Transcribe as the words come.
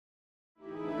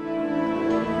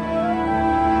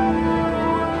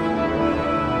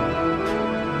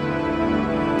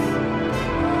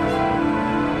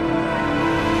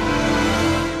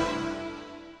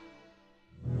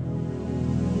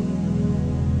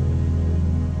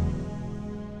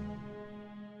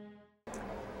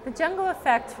The jungle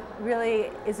effect really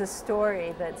is a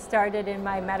story that started in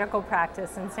my medical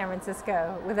practice in San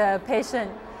Francisco with a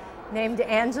patient named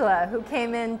Angela who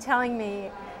came in telling me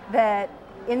that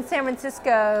in San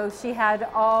Francisco she had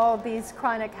all these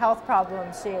chronic health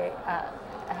problems. She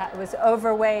was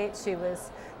overweight, she was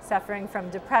suffering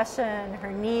from depression,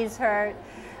 her knees hurt,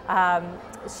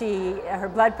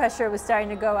 her blood pressure was starting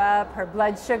to go up, her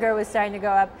blood sugar was starting to go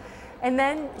up. And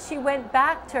then she went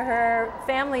back to her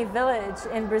family village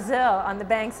in Brazil on the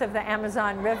banks of the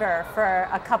Amazon River for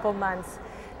a couple months.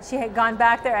 She had gone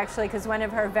back there actually because one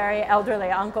of her very elderly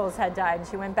uncles had died, and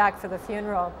she went back for the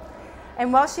funeral.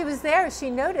 And while she was there,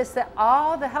 she noticed that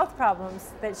all the health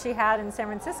problems that she had in San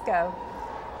Francisco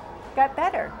got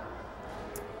better.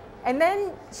 And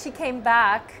then she came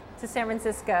back to San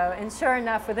Francisco, and sure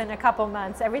enough, within a couple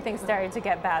months, everything started to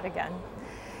get bad again.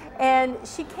 And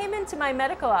she came into my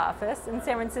medical office in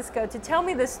San Francisco to tell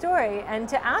me the story and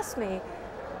to ask me,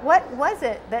 what was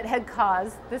it that had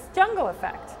caused this jungle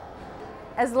effect?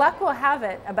 As luck will have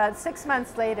it, about 6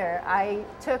 months later, I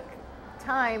took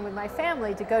time with my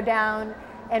family to go down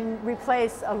and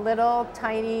replace a little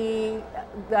tiny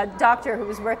doctor who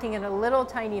was working in a little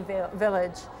tiny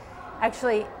village,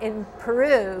 actually in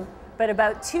Peru, but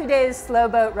about 2 days slow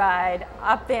boat ride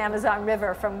up the Amazon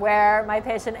River from where my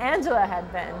patient Angela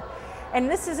had been. And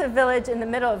this is a village in the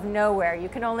middle of nowhere. You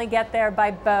can only get there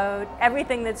by boat.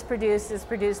 Everything that's produced is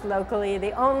produced locally.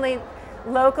 The only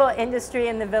local industry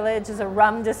in the village is a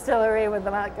rum distillery with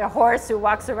a horse who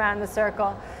walks around the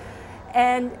circle.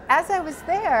 And as I was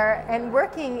there and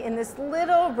working in this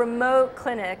little remote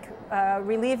clinic,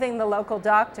 relieving the local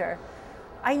doctor,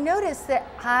 I noticed that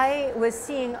I was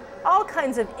seeing all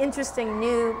kinds of interesting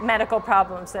new medical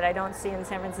problems that I don't see in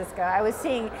San Francisco. I was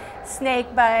seeing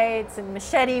snake bites and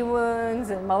machete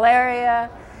wounds and malaria.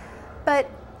 But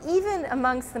even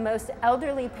amongst the most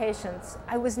elderly patients,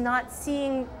 I was not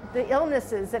seeing the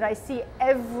illnesses that I see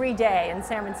every day in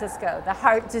San Francisco: the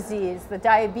heart disease, the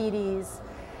diabetes,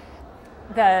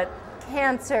 the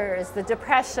cancers, the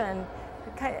depression.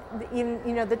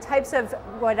 The types of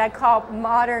what I call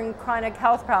modern chronic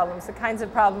health problems, the kinds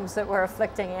of problems that were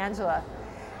afflicting Angela.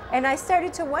 And I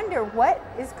started to wonder, what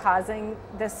is causing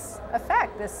this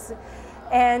effect?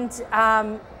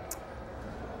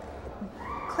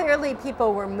 Clearly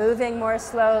people were moving more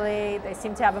slowly, they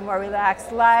seemed to have a more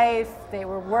relaxed life, they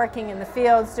were working in the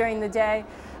fields during the day.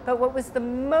 But what was the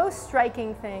most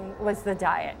striking thing was the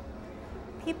diet.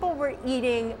 People were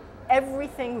eating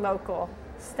everything local.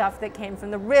 Stuff that came from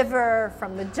the river,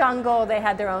 from the jungle. They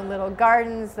had their own little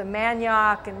gardens, the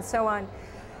manioc and so on.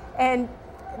 And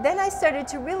then I started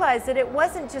to realize that it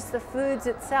wasn't just the foods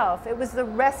itself, it was the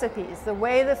recipes, the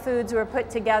way the foods were put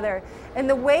together, and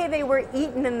the way they were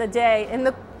eaten in the day, and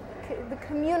the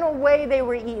communal way they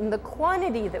were eaten, the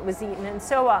quantity that was eaten, and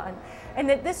so on. And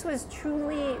that this was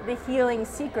truly the healing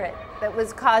secret that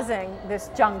was causing this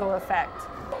jungle effect.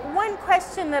 One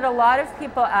question that a lot of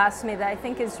people ask me that I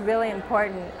think is really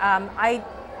important, I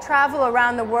travel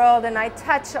around the world and I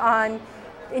touch on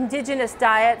indigenous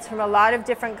diets from a lot of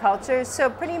different cultures, so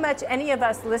pretty much any of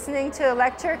us listening to a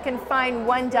lecture can find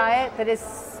one diet that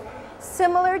is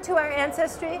similar to our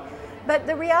ancestry, but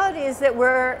the reality is that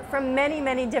we're from many,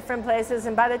 many different places,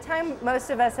 and by the time most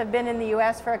of us have been in the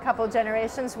US for a couple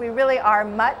generations, we really are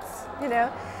mutts, you know?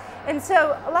 And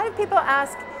so a lot of people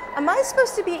ask, am I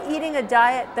supposed to be eating a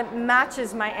diet that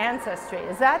matches my ancestry?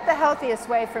 Is that the healthiest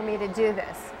way for me to do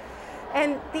this?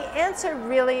 And the answer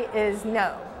really is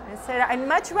no. I said, I'd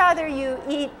much rather you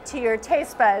eat to your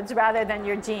taste buds rather than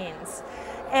your genes.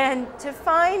 And to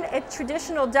find a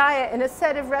traditional diet in a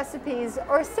set of recipes,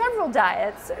 or several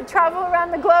diets, travel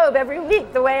around the globe every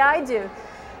week the way I do,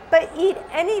 but eat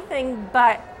anything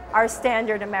but our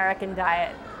standard American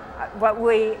diet. What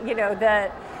we,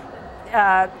 the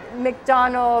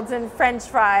McDonald's and French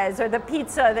fries, or the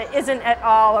pizza that isn't at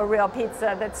all a real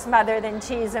pizza that's smothered in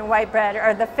cheese and white bread,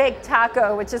 or the fake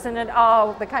taco, which isn't at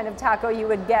all the kind of taco you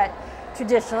would get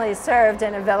traditionally served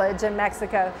in a village in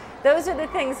Mexico. Those are the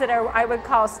things that I would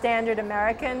call standard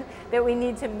American, that we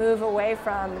need to move away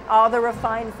from, all the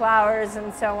refined flours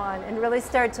and so on, and really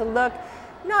start to look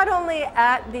not only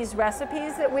at these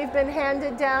recipes that we've been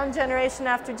handed down generation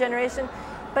after generation,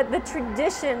 but the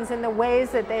traditions and the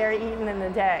ways that they are eaten in the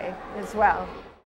day as well.